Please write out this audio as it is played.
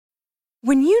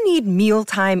When you need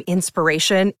mealtime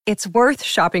inspiration, it's worth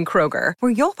shopping Kroger,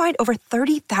 where you'll find over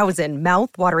 30,000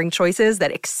 mouth-watering choices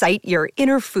that excite your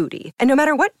inner foodie. And no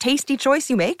matter what tasty choice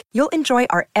you make, you'll enjoy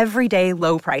our everyday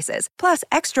low prices, plus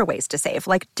extra ways to save,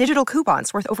 like digital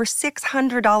coupons worth over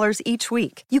 $600 each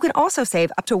week. You can also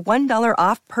save up to $1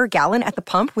 off per gallon at the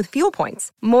pump with fuel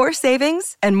points. More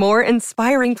savings and more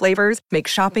inspiring flavors make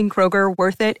shopping Kroger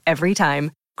worth it every time.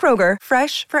 Kroger,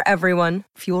 fresh for everyone.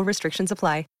 Fuel restrictions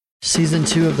apply. Season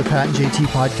 2 of the Pat and JT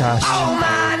podcast. Oh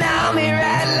man, I'm here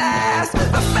at last. The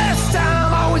best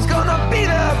time, always gonna be the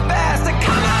best.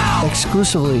 Come on!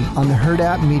 Exclusively on the Herd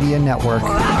App Media Network. All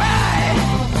right.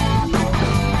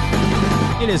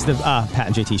 It is the Pat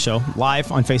and JT Show,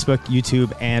 live on Facebook,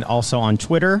 YouTube, and also on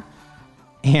Twitter.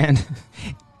 And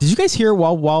did you guys hear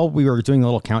while we were doing a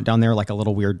little countdown there, like a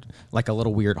little weird. Oh, I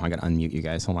gotta unmute you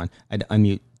guys. Hold on. I had to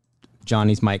unmute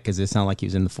Johnny's mic because it sounded like he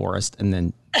was in the forest, and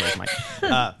then Joe's mic.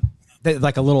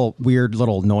 Like a little weird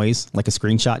little noise, like a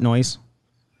screenshot noise.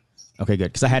 Okay, good.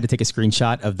 Because I had to take a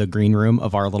screenshot of the green room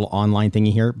of our little online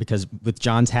thingy here, because with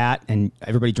John's hat and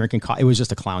everybody drinking coffee, it was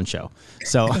just a clown show.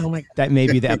 So that may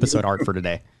be the episode art for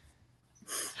today.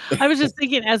 I was just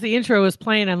thinking as the intro was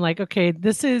playing, I'm like, okay,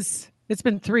 it's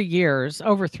been 3 years,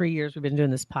 over 3 years we've been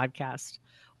doing this podcast.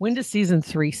 When does season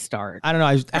 3 start? I don't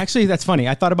know. Actually, that's funny.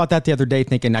 I thought about that the other day,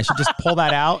 thinking I should just pull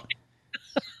that out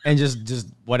and just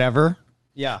whatever.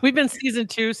 Yeah. We've been season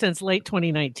 2 since late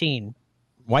 2019.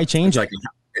 Why change it?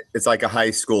 It's like a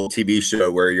high school TV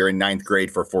show where you're in 9th grade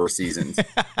for 4 seasons.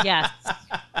 Yes.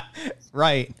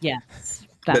 Right. Yes.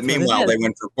 But meanwhile, they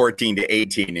went from 14 to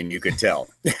 18, and you could tell.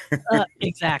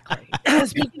 Exactly.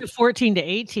 Speaking of 14 to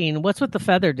 18, what's with the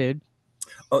feather, dude?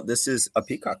 Oh, this is a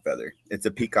peacock feather. It's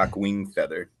a peacock wing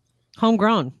feather.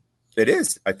 Homegrown. It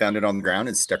is. I found it on the ground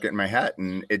and stuck it in my hat,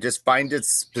 and it just finds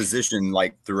its position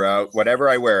like throughout whatever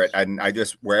I wear it. And I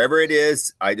just, wherever it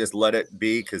is, I just let it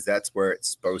be, because that's where it's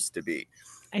supposed to be.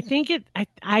 I think it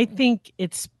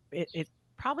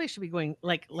probably should be going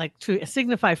like to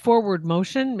signify forward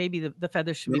motion. Maybe the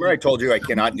feather should Remember I told you I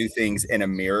cannot do things in a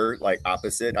mirror, like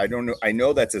opposite. I don't know. I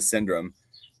know that's a syndrome.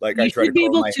 Like you I try should be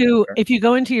able to, hair. if you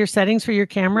go into your settings for your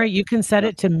camera, you can set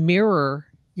it to mirror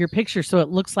your picture so it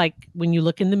looks like when you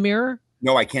look in the mirror.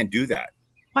 No, I can't do that.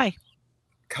 Why?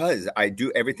 Because I do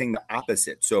everything the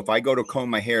opposite. So if I go to comb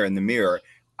my hair in the mirror,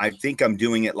 I think I'm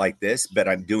doing it like this, but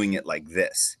I'm doing it like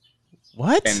this.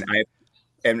 What?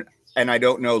 And I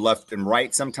don't know left and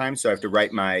right sometimes, so I have to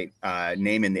write my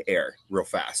name in the air real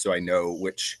fast so I know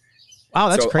which. Wow,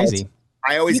 that's crazy.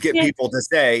 I always get people to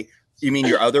say, "You mean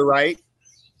your other right?"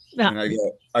 No. And I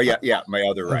go, "Oh yeah, my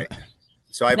other right."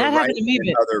 So I have That a right happened to me,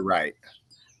 and other right.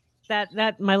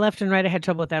 That my left and right, I had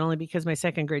trouble with that only because my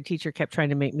second grade teacher kept trying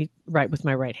to make me write with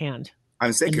my right hand.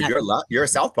 I'm saying because you're a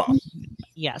southpaw.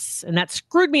 Yes, and that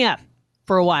screwed me up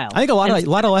for a while. I think a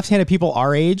lot of left-handed people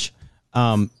our age,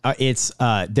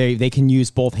 they can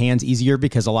use both hands easier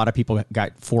because a lot of people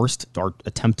got forced or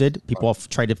attempted. People have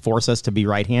tried to force us to be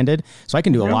right-handed, so I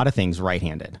can do a lot of things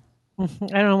right-handed. I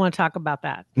don't want to talk about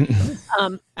that.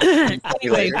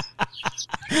 Anyway,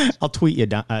 I'll tweet you,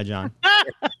 John.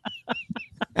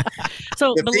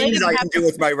 So the things I can do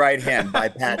with my right hand by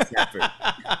Pat Stafford.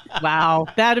 Wow,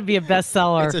 that'd be a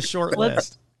bestseller. It's a short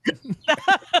list.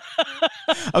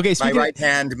 Okay, my right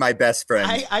hand, my best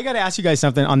friend. I got to ask you guys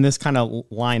something on this kind of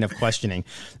line of questioning.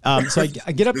 So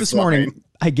I get up this morning.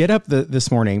 I get up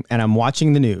this morning and I'm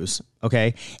watching the news.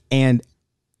 Okay, and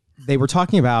they were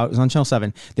talking about, it was on Channel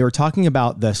 7. They were talking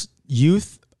about this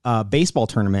youth baseball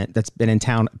tournament that's been in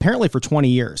town apparently for 20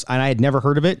 years, and I had never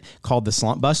heard of it, called the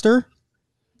Slump Buster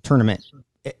Tournament.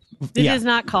 It is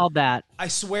not called that. I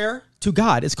swear to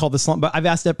God, it's called the Slump. But I've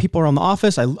asked people around the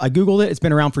office. I Googled it. It's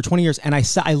been around for 20 years. And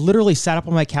I literally sat up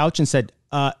on my couch and said,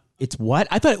 it's what?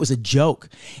 I thought it was a joke.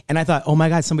 And I thought, oh my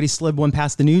God, somebody slid one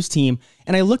past the news team.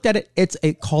 And I looked at it. It's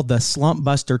called the Slump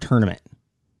Buster Tournament.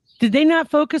 Did they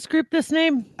not focus group this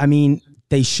name? I mean,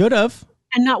 they should have.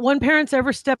 And not one parent's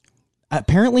ever stepped.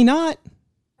 Apparently not.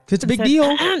 Because it's a big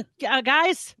deal.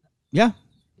 Guys. Yeah.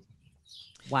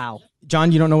 Wow.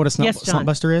 John, you don't know what a slump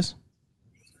buster is?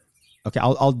 Okay,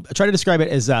 I'll try to describe it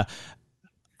as so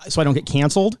I don't get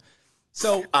canceled.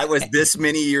 So I was this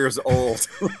many years old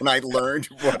when I learned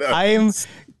what I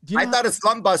thought a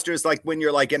slump buster is like when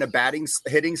you're like in a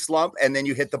hitting slump and then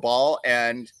you hit the ball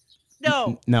and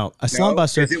no, a slump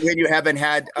buster is it when you haven't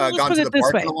had gone to the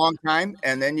park in a long time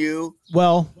and then you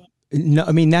No,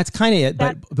 I mean, that's kind of it.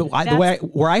 The way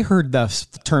where I heard the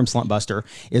term slump buster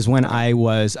is when I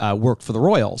was worked for the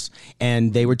Royals,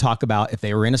 and they would talk about if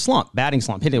they were in a slump, batting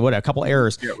slump, hitting a couple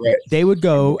errors, they would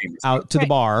go out to the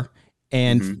bar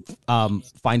and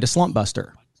find a slump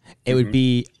buster. It would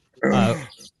be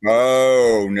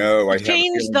Oh no! I have a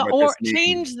Change feeling the about or this meeting.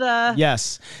 change the.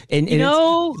 Yes, and You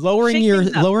know, it's lowering shake your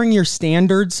things up. lowering your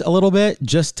standards a little bit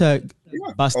just to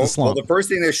bust the Well, slump. the first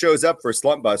thing that shows up for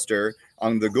Slump Buster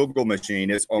on the Google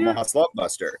machine is Omaha Slump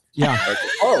Buster. Yeah,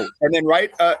 Oh, and then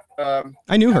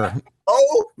I knew her.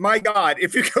 oh my God!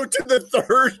 If you go to the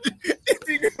third,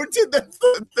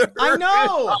 I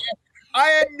know. I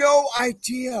had no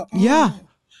idea. Yeah.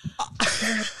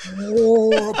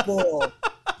 Horrible.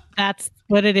 That's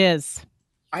what it is.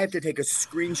 I have to take a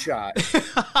screenshot.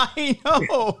 I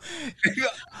know.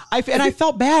 I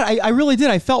felt bad. I really did.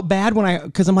 I felt bad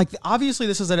because I'm like, obviously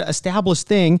this is an established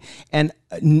thing, and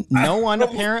no one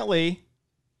apparently.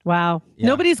 Wow. Yeah.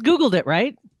 Nobody's Googled it,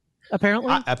 right?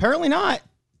 Apparently. Apparently not.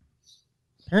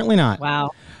 Apparently not.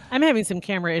 Wow. I'm having some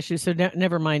camera issues, so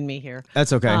never mind me here.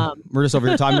 That's okay. We're just over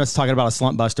here talking about a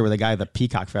slump buster with a guy with a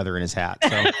peacock feather in his hat.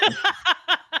 So.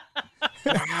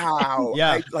 Wow.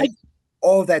 Yeah.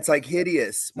 Oh, that's like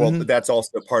hideous. Well, that's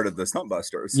also part of the Slump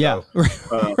Buster. So, Yeah.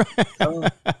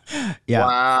 Yeah.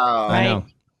 Wow. I know.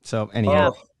 So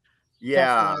anyhow. Oh, yeah.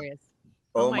 That's hilarious.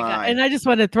 Oh my my. God. And I just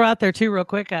want to throw out there too, real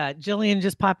quick. Jillian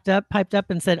just piped up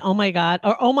and said, "Oh my God,"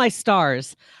 or "Oh my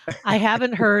stars." I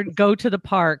haven't heard "Go to the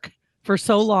Park" for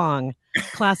so long.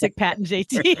 Classic Pat and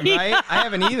JT. Right? I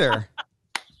haven't either.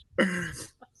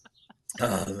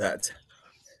 Oh,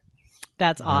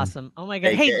 That's awesome. Oh my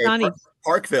God. Hey, AKA Johnny.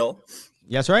 Parkville.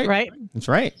 That's right. Right. That's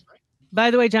right.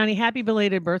 By the way, Johnny, happy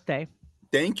belated birthday.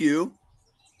 Thank you.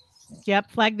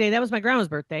 Yep. Flag Day. That was my grandma's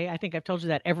birthday. I think I've told you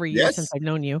that every year Yes. since I've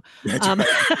known you. That's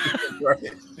right.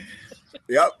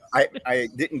 Yep. I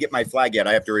didn't get my flag yet.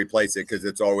 I have to replace it because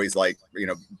it's always like,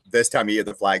 this time of year,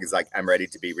 the flag is like, I'm ready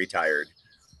to be retired.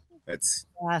 It's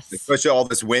Yes. especially all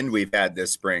this wind we've had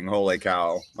this spring. Holy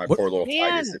cow. My poor little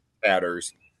flag is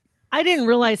tatters. I didn't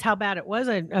realize how bad it was.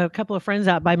 A couple of friends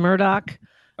out by Murdoch,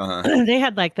 Uh-huh. they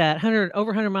had like that over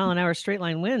 100 mile an hour straight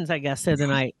line winds, I guess, the other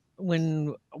night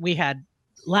when we had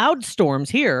loud storms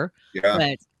here. Yeah.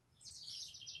 But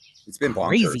It's been bonkers.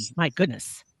 crazy. My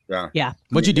goodness. Yeah. Yeah.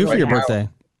 What'd you do for your Right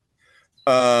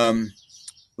birthday?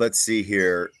 Let's see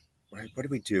here. What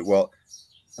did we do? Well,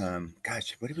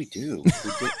 gosh, what did we do? We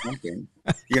did something.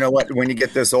 You know what? When you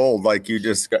get this old, like you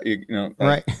just got,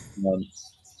 Right.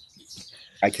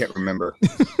 I can't remember.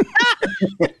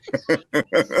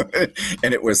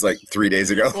 And it was like 3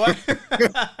 days ago. What?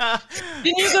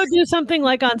 Didn't you go do something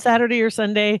like on Saturday or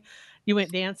Sunday? You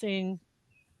went dancing.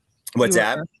 What's You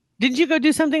that? Didn't you go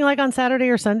do something like on Saturday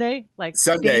or Sunday? Like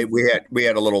Sunday dance? we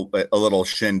had a little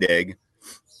shindig.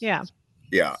 Yeah.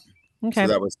 Yeah. Okay. So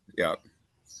that was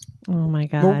Oh my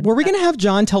God. Were we going to have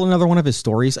John tell another one of his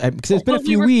stories? Because it's been a Well, we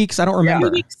few were- weeks. I don't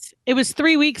remember. It was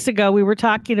 3 weeks ago. We were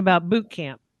talking about boot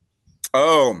camp.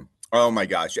 Oh my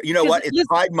gosh. You know what? It's Listen-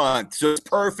 Pride Month, so it's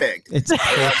perfect.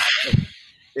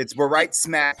 We're right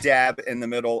smack dab in the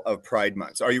middle of Pride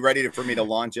Month. So are you ready for me to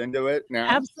launch into it now?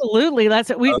 Absolutely. That's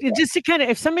it. We Okay. just to kind of,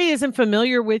 if somebody isn't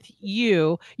familiar with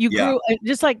you Yeah. grew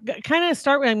just like kind of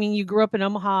start with, I mean, you grew up in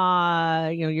Omaha,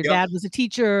 your Yep. dad was a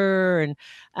teacher and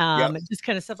Yep. just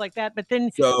kind of stuff like that. But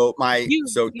then So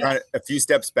Yeah. kind of a few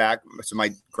steps back. So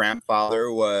my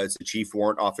grandfather was a chief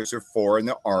warrant officer 4 in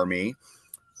the Army.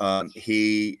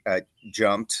 He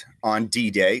jumped on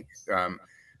D-Day.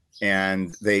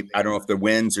 And I don't know if the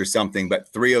winds or something,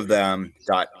 but 3 of them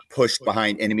got pushed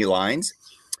behind enemy lines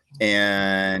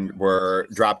and were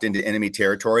dropped into enemy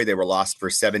territory. They were lost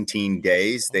for 17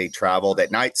 days. They traveled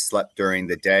at night, slept during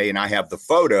the day. And I have the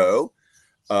photo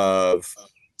of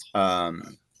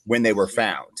when they were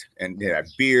found, and they had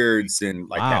beards and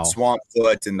like Wow. that swamp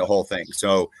foot and the whole thing.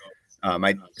 So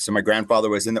my grandfather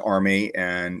was in the Army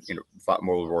and fought in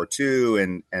World War II.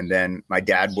 And then my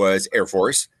dad was Air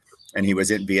Force. And he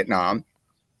was in Vietnam,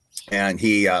 and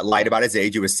he lied about his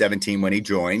age. He was 17 when he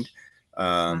joined.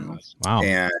 Wow.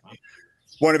 And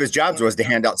one of his jobs was to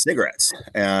hand out cigarettes,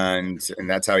 and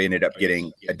that's how he ended up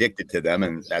getting addicted to them,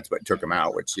 and that's what took him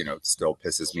out, which still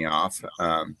pisses me off.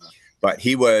 But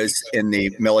he was in the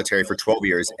military for 12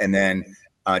 years, and then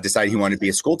decided he wanted to be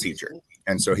a school teacher,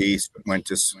 and so he went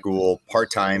to school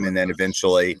part-time, and then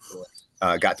eventually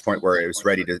got to the point where he was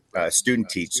ready to student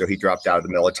teach. So he dropped out of the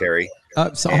military.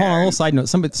 So hold on, a little side note.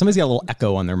 Somebody's got a little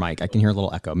echo on their mic. I can hear a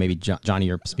little echo. Maybe Johnny,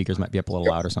 your speakers might be up a little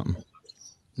loud or something.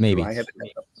 Maybe. Do I have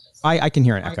I can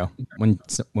hear an echo when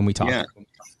we talk. Yeah.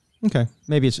 Okay.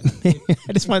 Maybe it's.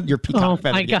 I just want your peacock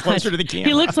feather my to get gosh. closer to the camera.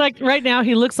 He looks like right now,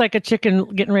 he looks like a chicken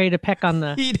getting ready to peck on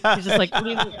the. He does. He's just like.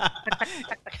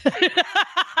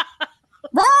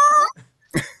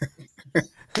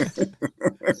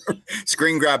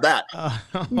 Screen grab that.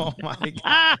 Oh my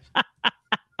god.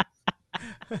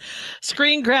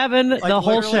 Screen grabbing Like, the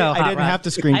whole literally, show. I didn't have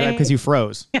to screen grab because you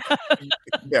froze.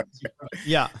 Yeah.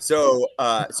 Yeah. So,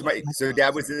 so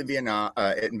dad was in the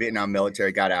Vietnam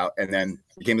military, got out, and then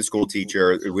became a school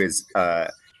teacher. It was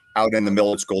out in the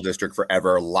Millard School District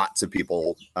forever. Lots of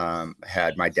people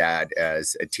had my dad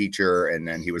as a teacher, and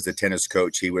then he was a tennis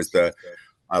coach. He was the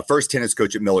first tennis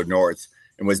coach at Millard North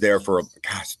and was there for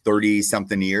 30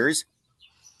 something years.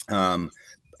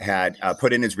 Had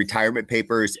put in his retirement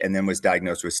papers and then was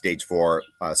diagnosed with stage 4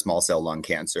 small cell lung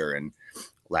cancer and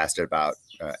lasted about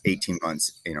 18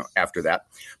 months, after that.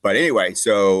 But anyway,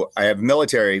 so I have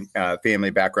military family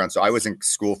background. So I was in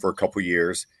school for a couple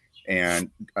years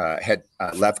and had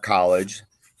left college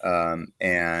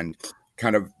and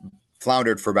kind of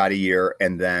floundered for about a year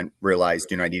and then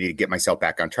realized, I needed to get myself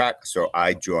back on track. So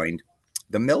I joined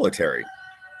the military.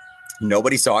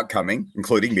 Nobody saw it coming,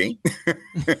 including me.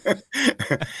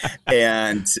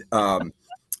 And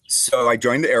so I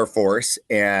joined the Air Force,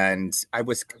 and I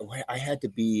had to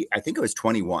be, I think I was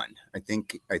 21. I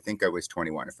think I was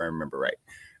 21, if I remember right.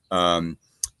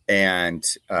 And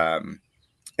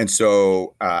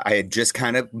so I had just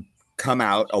kind of come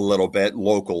out a little bit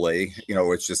locally.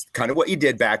 It's just kind of what you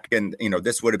did back in,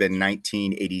 this would have been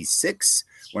 1986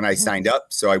 when I signed up.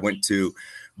 So I went to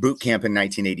boot camp in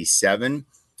 1987.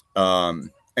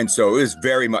 And so it was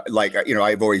very much like,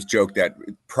 I've always joked that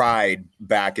Pride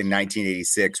back in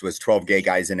 1986 was 12 gay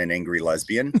guys and an angry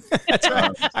lesbian. That's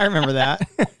right. I remember that.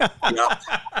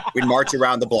 We'd march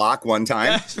around the block one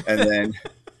time and then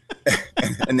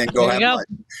go have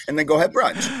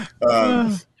brunch.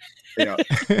 Like,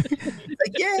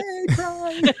 yay,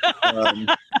 Pride.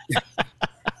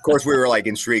 Of course, we were like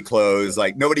in street clothes.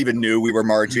 Like nobody even knew we were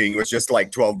marching. It was just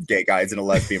like 12 gay guys and a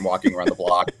lesbian walking around the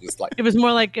block. Just like it was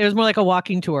more like a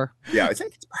walking tour. Yeah, it's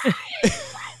like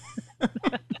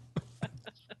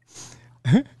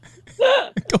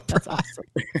That's awesome.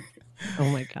 Oh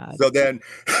my God. So then,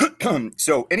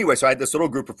 so I had this little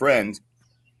group of friends,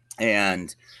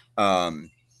 and so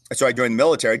I joined the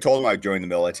military. Told them I would join the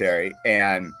military,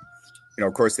 and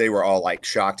of course, they were all like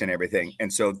shocked and everything.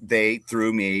 And so they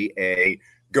threw me a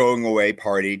going away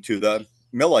party to the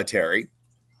military.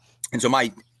 And so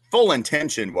my full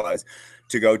intention was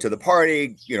to go to the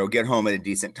party, get home at a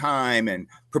decent time and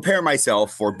prepare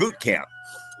myself for boot camp,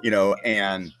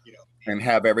 and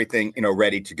have everything,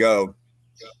 ready to go.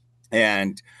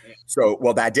 And so,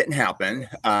 well, that didn't happen.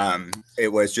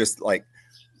 It was just like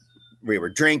we were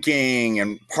drinking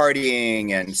and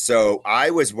partying. And so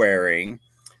I was wearing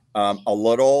a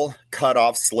little cut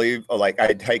off sleeve, like I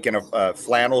had taken a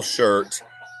flannel shirt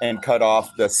and cut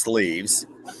off the sleeves,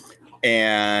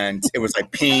 and it was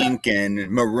like pink and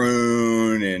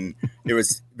maroon, and it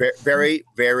was very,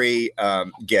 very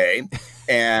gay,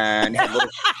 and had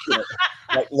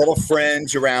little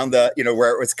fringe around the,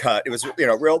 where it was cut. It was,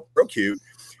 real cute.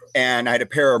 And I had a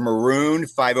pair of maroon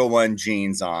 501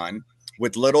 jeans on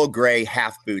with little gray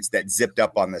half boots that zipped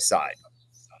up on the side.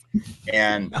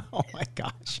 And oh my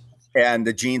gosh. And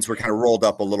the jeans were kind of rolled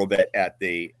up a little bit at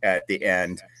the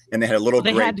end, and they had a little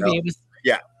gray had to belt. be. It was,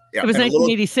 yeah. It was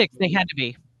 1986. They had to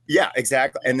be. Yeah,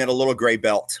 exactly. And then a little gray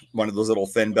belt, one of those little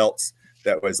thin belts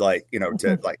that was like,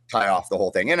 to like tie off the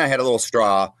whole thing. And I had a little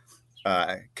straw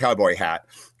cowboy hat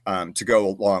to go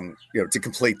along, to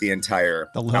complete the entire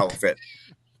outfit.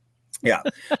 Yeah.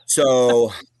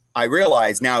 So I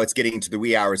realized now it's getting to the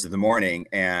wee hours of the morning,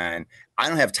 and I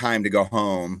don't have time to go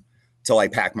home till I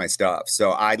pack my stuff.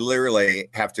 So I literally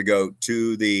have to go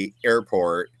to the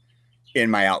airport in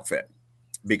my outfit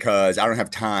because I don't have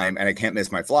time, and I can't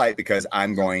miss my flight because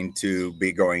I'm going to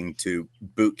be going to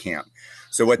boot camp.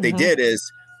 So what they did is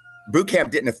boot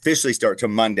camp didn't officially start till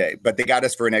Monday, but they got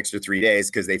us for an extra 3 days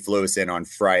because they flew us in on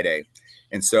Friday.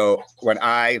 And so when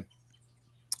I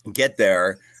get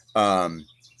there, get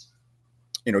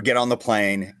on the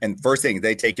plane, and first thing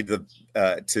they take you to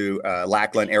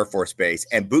Lackland Air Force Base,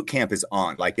 and boot camp is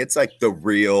on. Like it's like the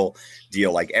real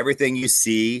deal. Like everything you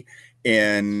see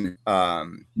in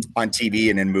on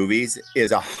TV and in movies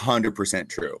is 100%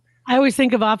 true. I always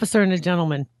think of Officer and a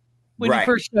Gentleman when he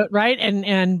first showed, right,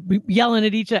 and yelling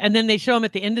at each other, and then they show him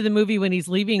at the end of the movie when he's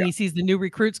leaving. He sees the new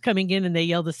recruits coming in, and they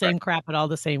yell the same crap at all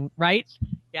the same, right?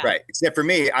 Yeah. Right. Except for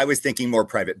me, I was thinking more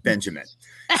Private Benjamin.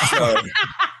 So.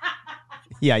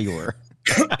 Yeah, you were.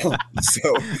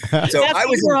 so that's I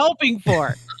was what we're hoping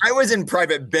for. I was in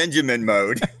Private Benjamin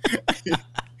mode,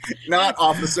 not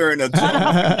Officer and a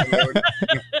Gentleman mode.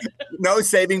 No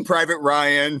Saving Private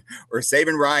Ryan or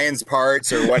Saving Ryan's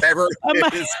Parts or whatever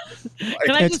it is.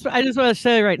 I just want to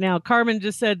say right now, Carmen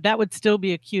just said that would still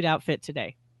be a cute outfit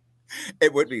today.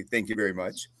 It would be. Thank you very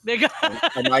much. I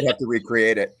might have to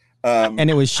recreate it. And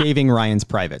it was Shaving Ryan's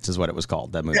Privates is what it was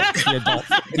called, that movie.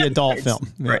 The adult film.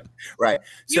 Yeah. Right.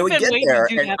 So we get there,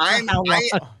 and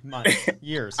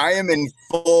years. I am in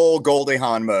full Goldie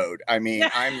Hawn mode. I mean,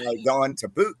 I'm like going to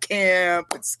boot camp.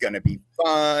 It's going to be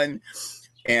fun.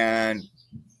 And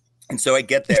so I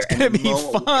get there. It's going to be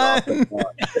fun.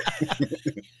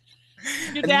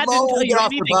 Your dad didn't tell you off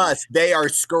anything. the bus, they are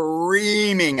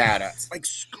screaming at us, like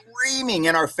screaming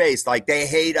in our face, like they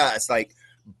hate us, like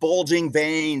bulging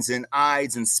veins and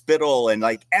eyes and spittle and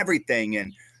like everything.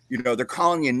 And, you know, they're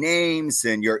calling you names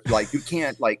and you're like, you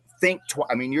can't like think.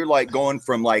 I mean, you're like going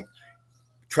from like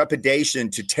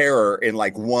trepidation to terror in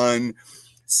like 1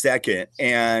 second.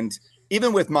 And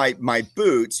even with my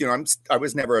boots, you know, I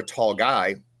was never a tall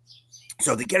guy.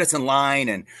 So they get us in line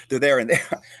and they're there and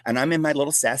I'm in my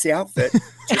little sassy outfit,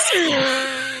 just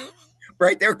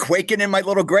right there quaking in my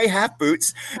little gray half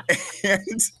boots.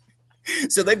 And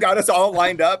so they've got us all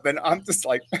lined up and I'm just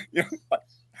like,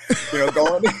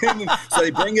 going in. So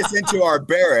they bring us into our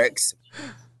barracks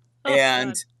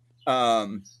and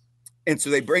so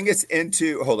they bring us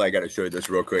into, hold on, I got to show you this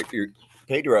real quick.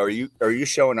 Pedro, are you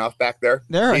showing off back there?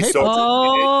 There.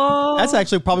 That's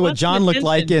actually probably what John looked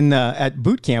like in at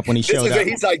boot camp when he showed up.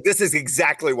 He's like, this is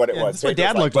exactly what it was. That's what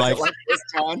Dad looked like. Was it like this,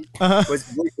 John?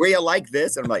 Were you like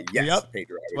this? And I'm like, yes, yep,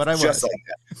 Pedro. What I was. Just like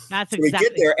that. That's so exactly. We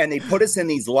get there and they put us in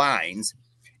these lines,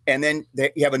 and then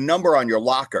you have a number on your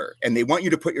locker, and they want you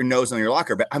to put your nose on your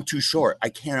locker, but I'm too short. I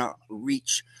cannot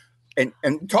reach. And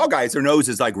tall guys, their nose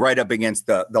is like right up against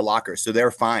the locker, so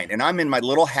they're fine. And I'm in my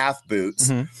little half boots.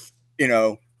 Mm-hmm. You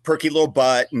know, perky little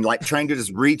butt and like trying to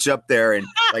just reach up there and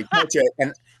like touch it.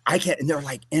 And I can't, and they're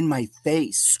like in my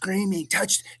face screaming,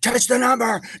 touch the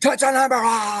number, touch the number.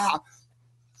 Ah.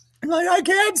 I'm like, I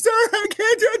can't, sir. I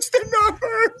can't touch the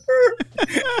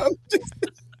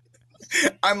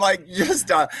number. I'm like just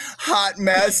a hot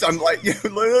mess. I'm like,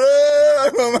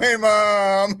 oh, my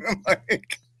mom. I'm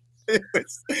like, and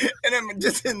I'm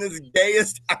just in this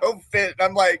gayest outfit. And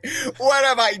I'm like, what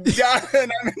have I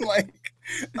done? I'm like,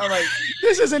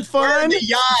 this isn't fun. The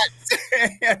yachts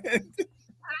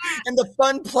and the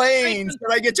fun planes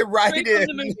that I get to ride in.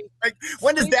 Like,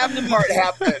 when does that part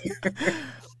happen?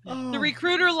 The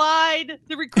recruiter lied.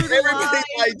 Everybody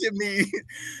lied to me.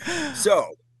 So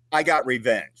I got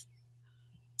revenge.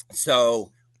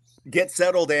 So get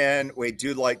settled in. We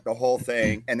do like the whole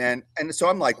thing, and so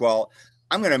I'm like, well,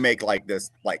 I'm gonna make like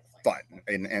this like fun,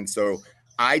 and so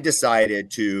I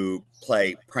decided to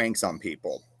play pranks on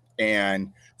people.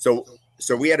 And so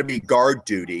we had to be guard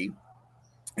duty,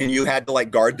 and you had to like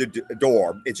guard the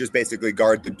door. It's just basically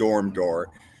guard the dorm door.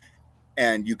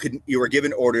 And you were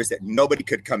given orders that nobody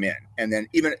could come in. And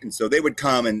so they would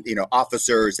come and, you know,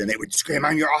 officers, and they would scream,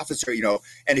 I'm your officer, you know,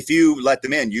 and if you let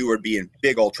them in, you would be in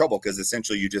big old trouble because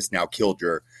essentially you just now killed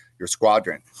your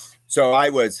squadron. So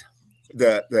I was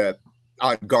the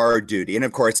on guard duty. And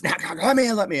of course, let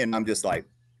me in. I'm just like,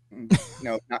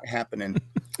 no, not happening.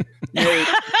 No,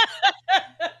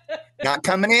 not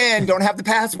coming in. Don't have the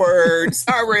password.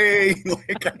 Sorry.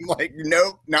 I'm like,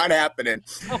 nope, not happening.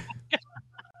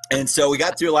 And so we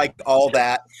got through like all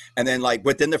that. And then like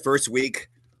within the first week,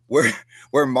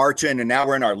 we're marching, and now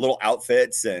we're in our little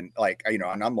outfits, and like, you know,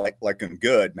 and I'm like looking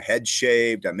good. My head's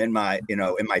shaved. I'm in my, you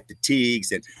know, in my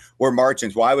fatigues, and we're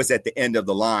marching. So I was at the end of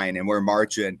the line, and we're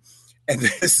marching. And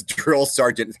this drill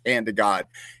sergeant, hand to God,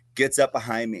 gets up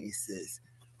behind me. He says,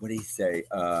 what did he say?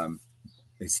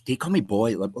 Did he call me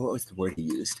boy? What was the word he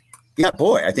used? Yeah,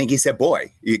 boy. I think he said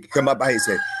boy. He come up by and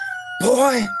say,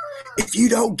 boy, if you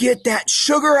don't get that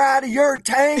sugar out of your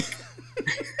tank.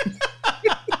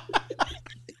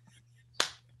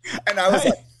 And I was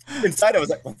like, inside I was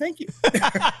like, well, thank you.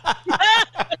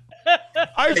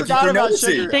 I forgot about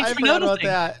sugar. Thanks I for forgot about noticing.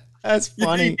 that. That's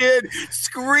funny. He did.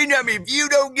 Screamed at me, if you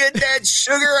don't get that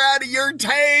sugar out of your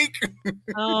tank.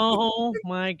 Oh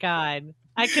my God.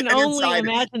 I can And only inside-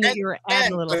 imagine that you were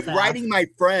adding a little and stuff. writing my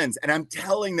friends, and I'm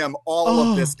telling them all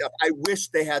of this stuff. I wish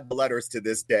they had the letters to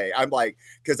this day. I'm like,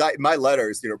 because my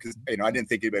letters, you know, because, you know, I didn't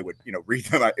think anybody would, you know, read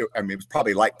them. I mean, it was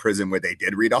probably like prison where they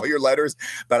did read all your letters,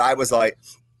 but I was like,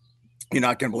 you're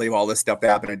not going to believe all this stuff that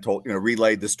happened, and told, you know,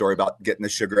 relayed the story about getting the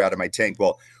sugar out of my tank.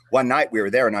 Well, one night we were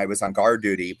there, and I was on guard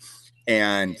duty,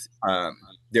 and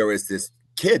there was this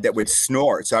kid that would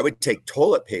snore. So I would take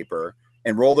toilet paper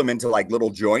and roll them into like little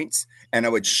joints, and I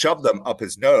would shove them up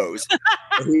his nose,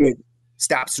 and he would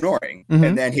stop snoring. Mm-hmm.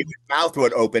 And then his mouth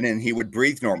would open and he would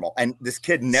breathe normal. And this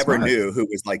kid never knew who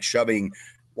was like shoving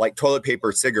like toilet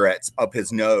paper cigarettes up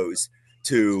his nose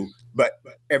but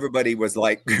everybody was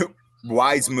like,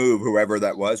 wise move, whoever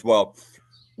that was. Well,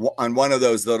 on one of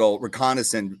those little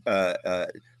reconnaissance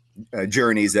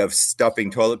journeys of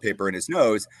stuffing toilet paper in his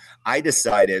nose, I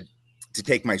decided to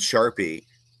take my Sharpie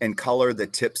and color the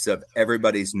tips of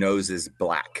everybody's noses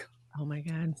black. Oh my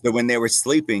God. So when they were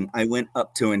sleeping, I went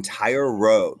up to an entire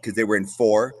row because they were in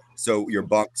 4. So your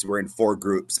bunks were in 4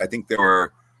 groups. I think there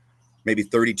were maybe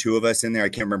 32 of us in there. I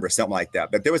can't remember, something like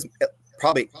that. But there was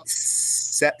probably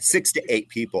 6 to 8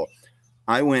 people.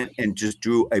 I went and just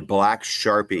drew a black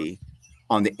Sharpie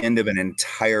on the end of an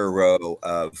entire row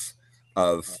of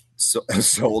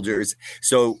soldiers.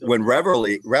 So when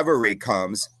reverie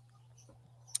comes,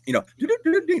 you know,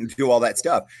 do all that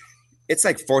stuff. It's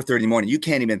like 4:30 in the morning. You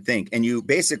can't even think. And you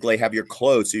basically have your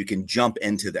clothes so you can jump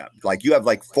into them. Like you have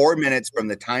like 4 minutes from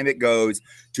the time it goes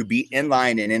to be in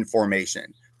line and in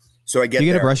formation. So I get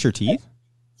You there. to brush your teeth?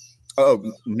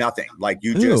 Oh, nothing. Like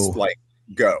you just like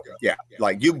go. Yeah.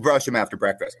 Like you brush them after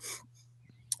breakfast.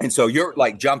 And so you're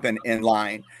like jumping in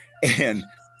line and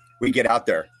we get out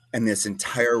there and this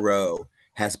entire row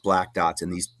has black dots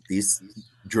and these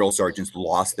drill sergeants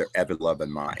lost their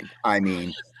ever-loving mind. I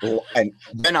mean, and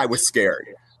then I was scared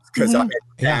because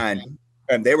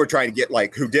and they were trying to get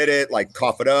like who did it, like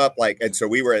cough it up, like, and so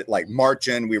we were like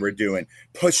marching, we were doing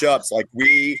push-ups, like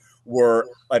we were,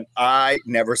 and I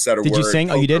never said a word. Did you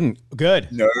sing? Oh, you didn't? Good.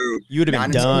 No, you would have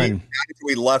been done. Until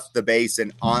we left the base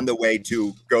and on the way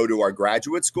to go to our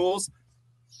graduate schools,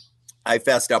 I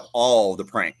fessed up all the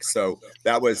pranks. So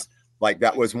that was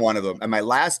one of them. And my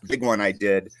last big one I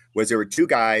did was there were 2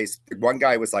 guys. One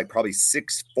guy was like probably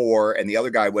 6'4", and the other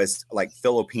guy was like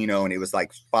Filipino, and he was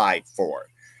like 5'4".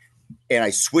 And I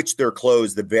switched their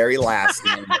clothes the very last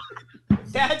moment.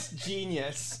 That's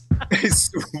genius. I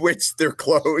switched their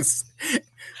clothes.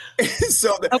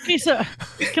 So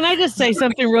can I just say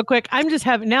something real quick?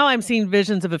 I'm seeing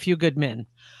visions of A Few Good Men.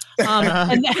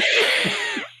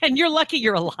 And you're lucky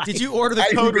you're alive. Did you order the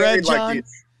code red, John? Lucky.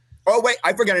 Oh, wait,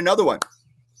 I forgot another one.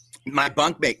 My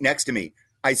bunkmate next to me,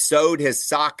 I sewed his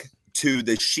sock to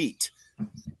the sheet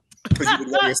because you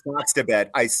would wear your socks to bed.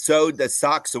 I sewed the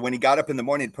sock so when he got up in the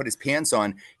morning to put his pants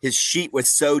on, his sheet was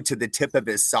sewed to the tip of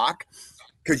his sock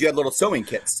because you had little sewing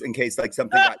kits in case like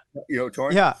something got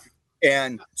torn. Yeah.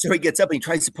 And so he gets up and he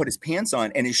tries to put his pants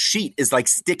on and his sheet is like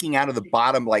sticking out of the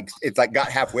bottom. Like it's like got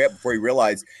halfway up before he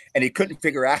realized and he couldn't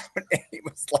figure out. And he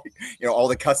was like, all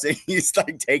the cussing, he's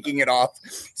like taking it off.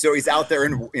 So he's out there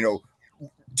in,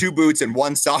 2 boots and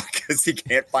 1 sock because he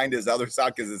can't find his other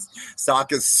sock because his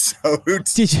sock is sewed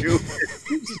to his sheet.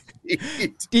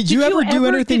 Did you ever do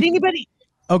anything? Did anybody?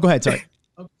 Oh, go ahead. Sorry.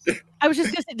 I was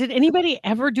just going to say, did anybody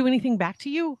ever do anything back to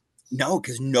you? No,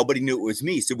 because nobody knew it was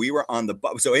me. So we were on the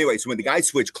bus. So anyway, so when the guy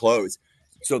switched clothes,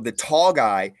 so the tall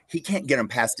guy, he can't get him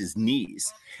past his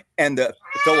knees. And the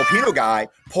Filipino guy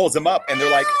pulls him up and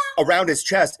they're like around his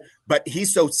chest. But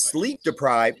he's so sleep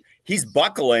deprived, he's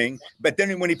buckling. But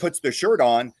then when he puts the shirt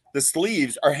on, the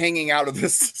sleeves are hanging out of the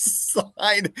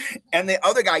side. And the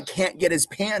other guy can't get his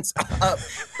pants up.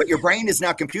 But your brain is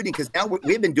not computing because now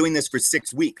we've been doing this for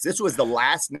 6 weeks. This was the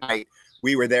last night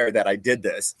we were there that I did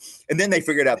this. And then they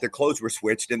figured out their clothes were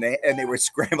switched and they were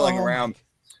scrambling around.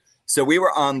 So we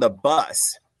were on the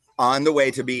bus on the way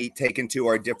to be taken to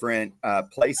our different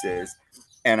places.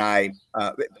 And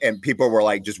and people were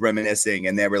like just reminiscing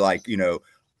and they were like,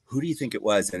 who do you think it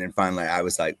was? And then finally I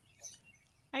was like,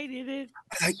 I did it.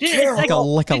 Like a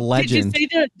legend.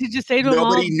 Did you say to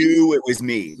nobody knew it was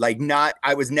me?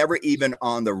 I was never even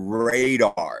on the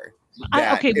radar.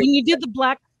 When you did the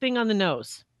black thing on the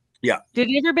nose. Yeah. Did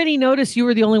everybody notice you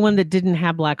were the only one that didn't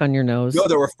have black on your nose? No,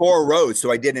 there were 4 rows.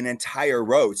 So I did an entire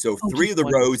row. So 3 of the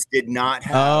rows did not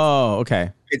have. Oh,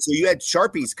 okay. And so you had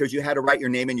Sharpies because you had to write your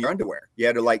name in your underwear. You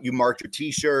had to you marked your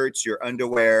T-shirts, your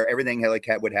underwear, everything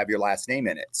would have your last name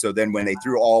in it. So then when they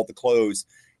threw all the clothes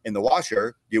in the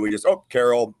washer, you would just,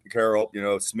 Carol,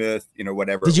 Smith,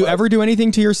 whatever. Did you ever do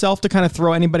anything to yourself to kind of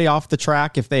throw anybody off the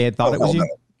track if they had thought it was you?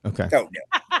 No. Okay. No.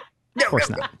 Of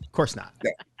course not. Of course not.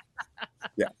 No.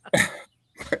 Yeah.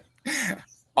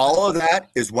 All of that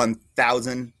is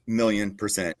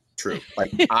 1,000,000,000% true.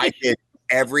 Like I did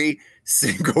every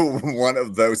single one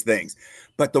of those things.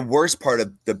 But the worst part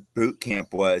of the boot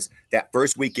camp was that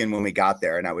first weekend when we got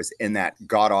there and I was in that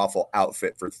god awful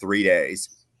outfit for 3 days.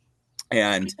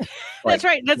 And that's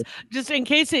right. That's just in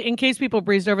case people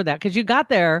breezed over that because you got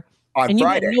there on and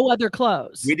Friday. You had no other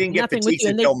clothes. We didn't get the teach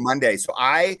until Monday. So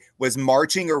I was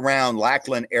marching around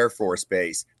Lackland Air Force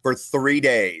Base for 3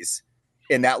 days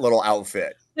in that little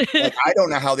outfit. I don't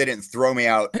know how they didn't throw me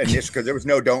out initially because there was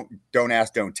no don't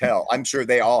ask, don't tell. I'm sure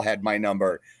they all had my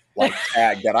number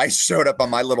tagged that I showed up on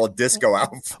my little disco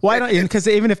outfit. Why don't you? Because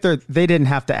even if they didn't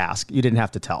have to ask, you didn't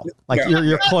have to tell.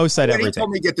 You're close at everything. He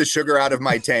told me to get the sugar out of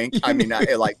my tank. I mean,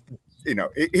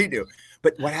 he knew.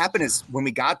 But what happened is when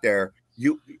we got there,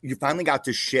 you finally got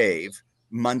to shave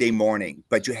Monday morning,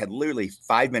 but you had literally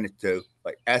 5 minutes to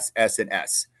like S, and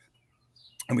S.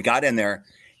 And we got in there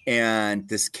and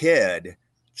this kid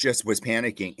just was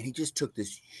panicking and he just took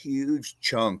this huge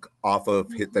chunk off of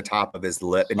the top of his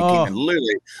lip and he came in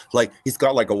literally like he's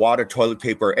got like a wad of toilet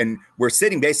paper and we're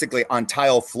sitting basically on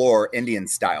tile floor Indian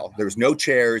style. There was no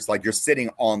chairs, like you're sitting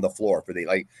on the floor for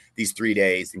these 3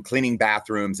 days and cleaning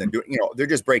bathrooms and doing, they're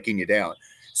just breaking you down.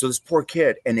 So this poor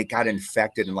kid, and it got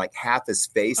infected and like half his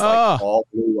face all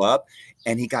blew up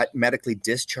and he got medically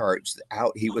discharged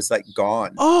out. He was like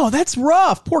gone. Oh, that's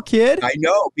rough. Poor kid. I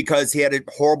know, because he had a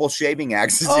horrible shaving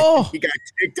accident. Oh. He got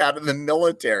kicked out of the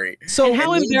military. So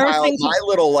how embarrassing. My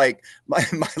little my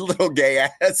little gay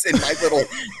ass and my little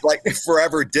like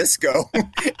forever disco.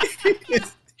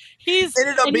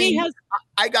 Ended up being,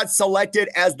 I got selected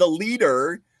as the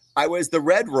leader. I was the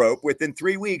red rope. Within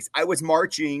 3 weeks, I was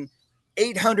marching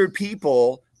 800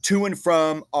 people to and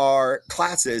from our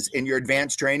classes in your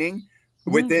advanced training.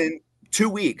 Within 2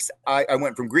 weeks, I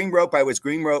went from green rope. I was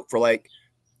green rope for like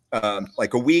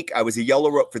a week. I was a yellow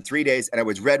rope for 3 days and I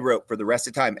was red rope for the rest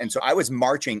of the time. And so I was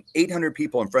marching 800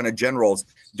 people in front of generals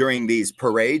during these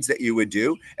parades that you would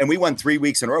do. And we won 3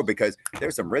 weeks in a row because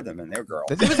there's some rhythm in there, girl.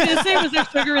 I was going to say, was there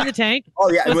sugar in the tank?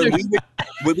 Oh yeah.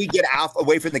 When we get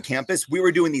away from the campus, we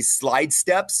were doing these slide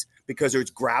steps because there's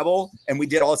gravel and we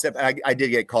did all this stuff. I did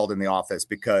get called in the office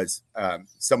because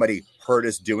somebody heard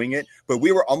us doing it, but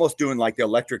we were almost doing like the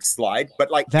electric slide,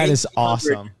 but like that is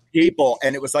awesome people.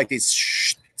 And it was like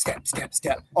these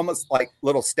step, almost like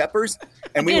little steppers.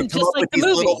 And we would come up with these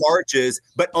little marches,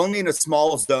 but only in a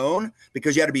small zone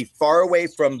because you had to be far away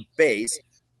from base,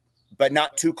 but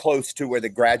not too close to where the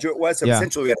graduate was. So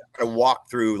essentially we had to walk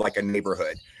through like a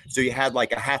neighborhood. So you had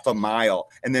like a half a mile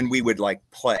and then we would like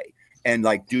play and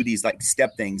like do these like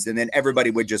step things. And then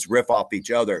everybody would just riff off each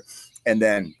other. And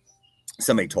then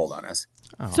somebody told on us.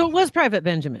 Oh. So it was Private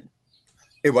Benjamin.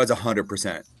 It was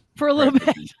 100%. For a little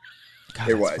bit. God,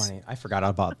 it was. Funny. I forgot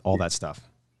about all that stuff.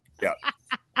 Yeah.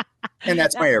 And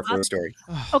that's my Air Force story.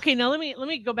 Okay, now let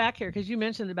me go back here because you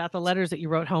mentioned about the letters that you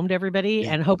wrote home to everybody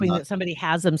and hoping that somebody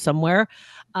has them somewhere.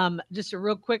 Just a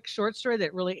real quick short story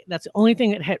that's the only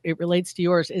thing that it relates to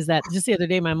yours is that just the other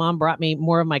day my mom brought me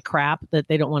more of my crap that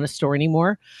they don't want to store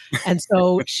anymore, and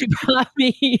so she brought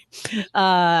me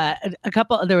a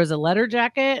couple. There was a letter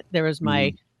jacket. There was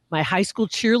my high school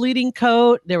cheerleading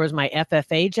coat. There was my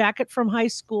FFA jacket from high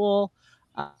school.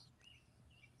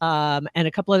 And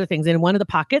a couple other things. In one of the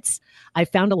pockets, I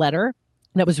found a letter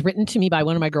that was written to me by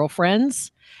one of my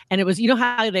girlfriends. And it was, you know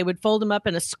how they would fold them up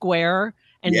in a square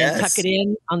and then tuck it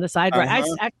in on the side. Right? I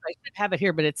should have it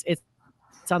here, but it's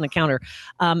on the counter.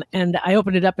 And I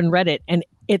opened it up and read it, and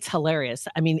it's hilarious.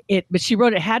 I mean, but she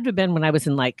wrote it had to have been when I was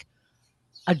in like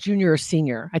a junior or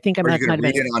senior. I think I might have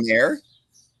read it on air.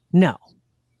 No,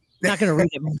 not going to read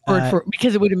it word for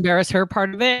because it would embarrass her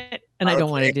part of it. And I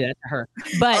don't want to do that to her.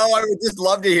 But I would just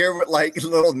love to hear what like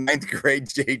little 9th grade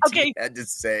JT had to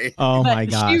say. Oh my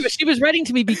gosh. She was writing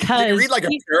to me because Can you read like a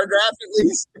paragraph at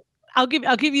least? I'll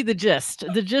give you the gist.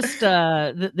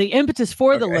 The impetus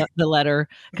for the letter,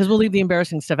 because we'll leave the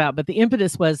embarrassing stuff out, but the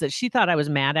impetus was that she thought I was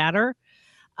mad at her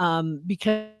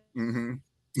because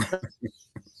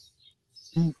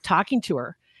talking to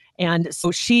her. And so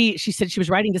she said she was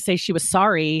writing to say she was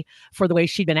sorry for the way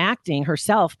she'd been acting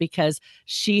herself because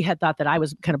she had thought that I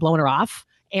was kind of blowing her off.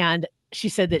 And she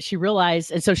said that she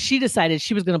realized, and so she decided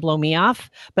she was going to blow me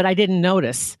off, but I didn't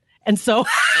notice. And so,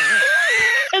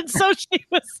 she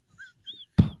was,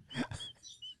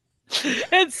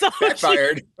 and so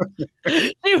fired.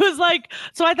 She was like,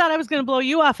 so I thought I was going to blow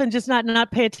you off and just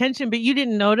not pay attention, but you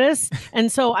didn't notice.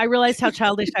 And so I realized how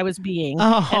childish I was being.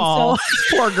 Oh,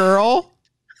 so, poor girl.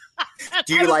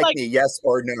 Do you like me? Yes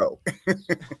or no?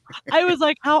 I was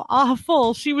like, how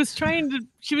awful. She was trying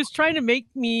to make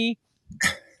me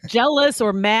jealous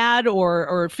or mad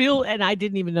or feel, and I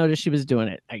didn't even notice she was doing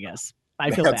it, I guess. I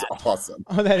feel That's bad. Awesome.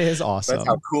 Oh, that is awesome. That's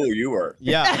how cool you were.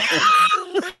 Yeah.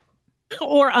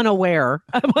 Or unaware.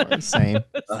 Same.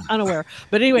 Unaware.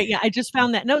 But anyway, yeah, I just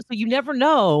found that note. So you never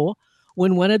know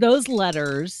when one of those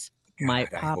letters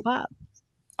might pop up.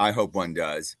 I hope one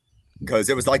does. Because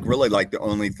it was like really like the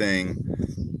only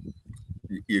thing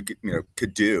you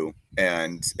could do,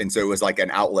 and so it was like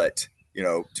an outlet,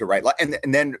 to write. And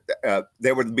then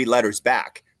there would be letters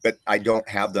back, but I don't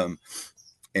have them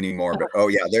anymore. But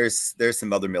there's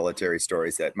some other military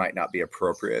stories that might not be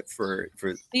appropriate for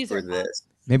this.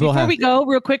 Maybe before we go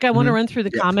real quick, I want to run through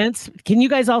the comments. Can you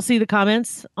guys all see the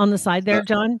comments on the side there,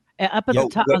 John? Up at the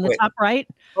top on the top right.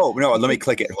 Oh no, let me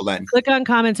click it. Hold on. Click on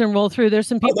comments and roll through. There's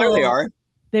some people. Oh, there they are.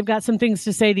 They've got some things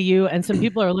to say to you, and some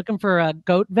people are looking for a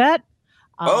goat vet.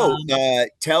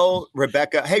 Tell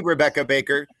Rebecca. Hey, Rebecca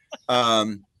Baker.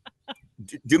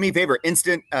 Do me a favor.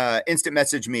 Instant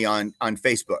message me on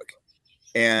Facebook.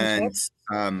 And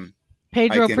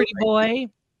Pedro, pretty boy.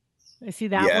 I see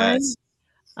that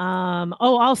one.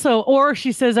 Also, or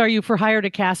she says, "Are you for hire to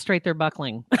castrate their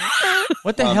buckling?"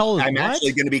 What the hell is I'm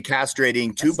actually going to be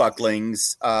castrating 2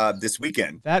 bucklings this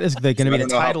weekend. That is going to be the title of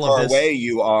this. I don't know how far away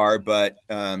you are, but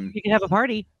you can have a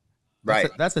party.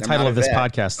 Right. That's the title of this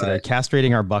podcast today,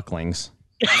 Castrating Our Bucklings.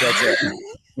 That's it.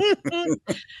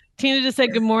 Tina just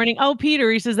said good morning. Oh,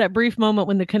 Peter, he says that brief moment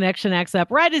when the connection acts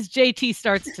up right as JT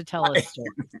starts to tell us story.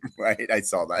 Right. I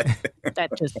saw that.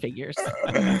 That just figures.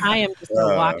 I am just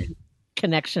a walking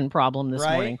connection problem this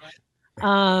morning.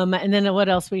 And then what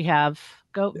else we have?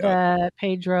 Goat Vet,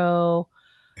 Pedro,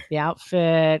 the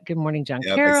outfit. Good morning, John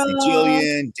Carroll.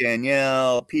 Jillian,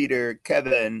 Danielle, Peter,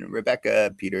 Kevin,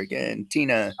 Rebecca, Peter again,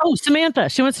 Tina. Oh, Samantha.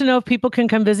 She wants to know if people can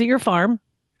come visit your farm.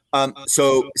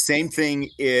 So same thing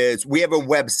is we have a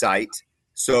website.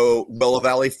 So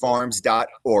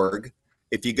willowvalleyfarms.org.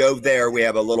 If you go there, we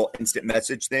have a little instant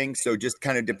message thing. So just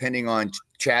kind of depending on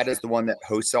Chad is the one that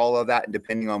hosts all of that. And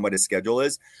depending on what his schedule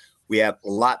is, we have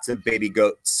lots of baby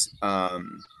goats,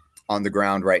 on the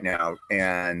ground right now.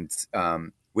 And,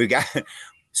 we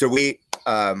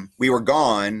were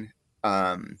gone.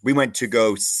 We went to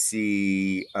go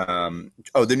see,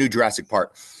 the new Jurassic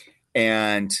Park.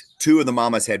 And 2 of the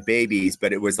mamas had babies,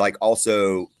 but it was like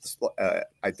also,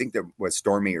 I think there was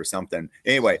stormy or something.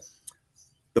 Anyway,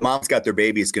 the moms got their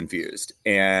babies confused.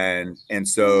 And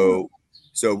so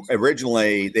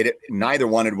originally neither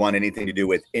one had wanted anything to do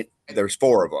with it. There's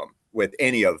 4 of them with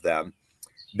any of them.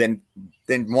 Then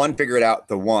one figured out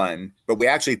the one, but we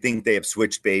actually think they have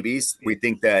switched babies. We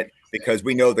think that because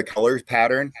we know the color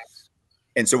pattern.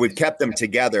 And so we've kept them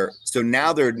together. So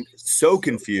now they're so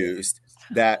confused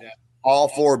that all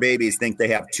 4 babies think they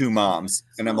have 2 moms.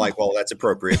 And I'm like, well, that's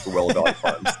appropriate for Willow Valley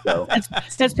Farms. So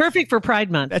that's perfect for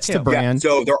Pride Month. That's the brand. Yeah,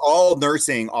 so they're all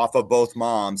nursing off of both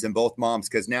moms,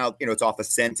 because now, it's off of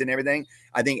scent and everything.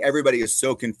 I think everybody is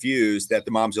so confused that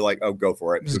the moms are like, oh, go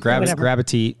for it. Just grab a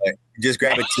teat. Just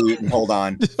grab a teat and hold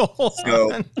on.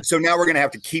 So now we're going to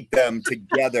have to keep them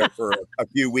together for a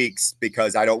few weeks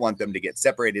because I don't want them to get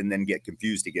separated and then get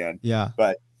confused again. Yeah.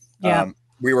 But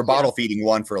we were bottle feeding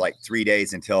one for like 3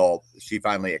 days until she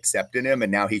finally accepted him.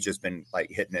 And now he's just been like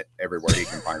hitting it everywhere he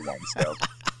can find one. So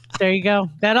there you go.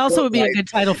 That also would be a good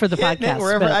title for the podcast.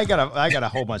 Wherever I got a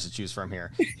whole bunch to choose from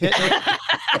here.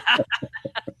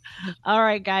 All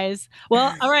right, guys.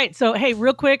 Well, all right. So, hey,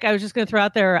 real quick, I was just going to throw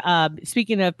out there,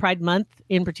 speaking of Pride Month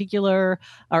in particular,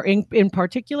 or in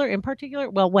particular,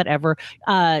 well, whatever.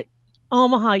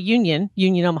 Omaha Union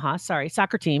Omaha,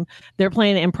 soccer team. They're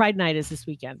playing, and Pride Night is this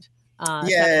weekend.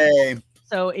 Yay.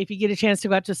 So if you get a chance to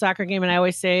go out to a soccer game, and I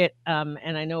always say it,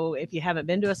 and I know if you haven't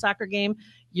been to a soccer game,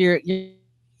 you're going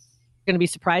to be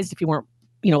surprised if you weren't,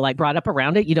 like brought up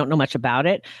around it. You don't know much about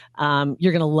it.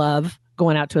 You're going to love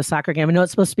going out to a soccer game. I know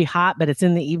it's supposed to be hot, but it's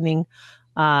in the evening.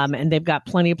 And they've got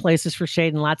plenty of places for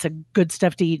shade and lots of good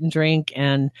stuff to eat and drink.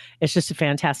 And it's just a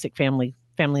fantastic family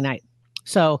night.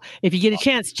 So if you get a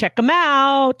chance, check them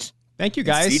out. Thank you,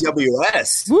 guys.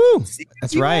 CWS. Woo! CWS.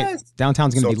 That's right.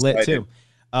 Downtown's going to be lit too.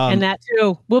 And that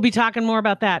too. We'll be talking more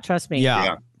about that. Trust me.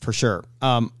 Yeah. For sure.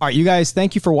 All right, you guys,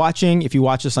 thank you for watching. If you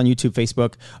watch us on YouTube,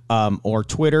 Facebook, or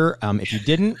Twitter, if you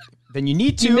didn't, then you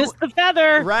need to. You missed the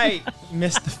feather. Right.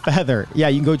 Missed the feather. Yeah,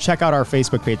 you can go check out our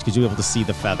Facebook page because you'll be able to see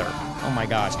the feather. Oh, my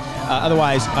gosh.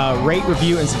 Otherwise, rate,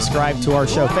 review, and subscribe to our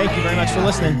show. Thank you very much for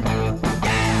listening.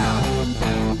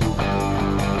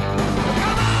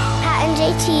 Pat and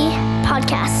JT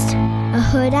Podcast, a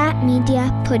Hurrdat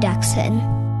Media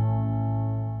Production.